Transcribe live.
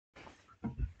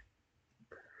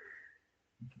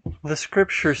The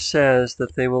scripture says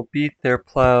that they will beat their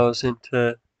plows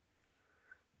into,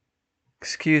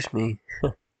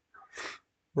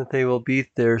 that they will beat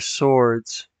their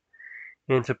swords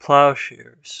into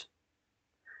plowshares.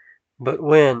 But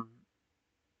when?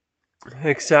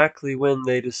 Exactly when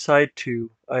they decide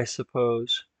to, I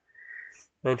suppose.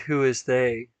 And who is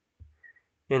they?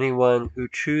 Anyone who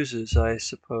chooses, I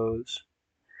suppose.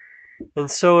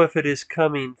 And so if it is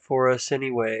coming for us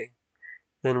anyway,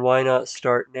 then why not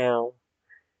start now?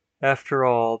 After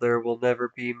all, there will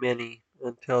never be many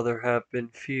until there have been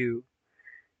few.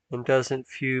 And doesn't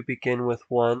few begin with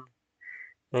one?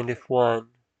 And if one,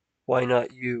 why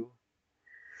not you?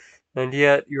 And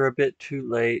yet you're a bit too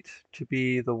late to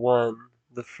be the one,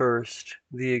 the first,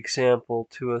 the example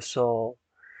to us all.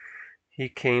 He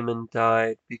came and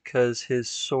died because his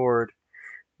sword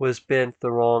was bent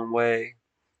the wrong way.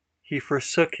 He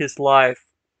forsook his life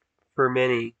for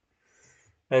many,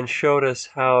 and showed us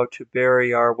how to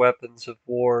bury our weapons of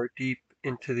war deep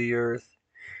into the earth,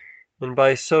 and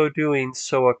by so doing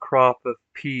sow a crop of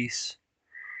peace,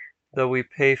 though we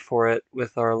pay for it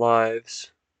with our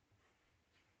lives.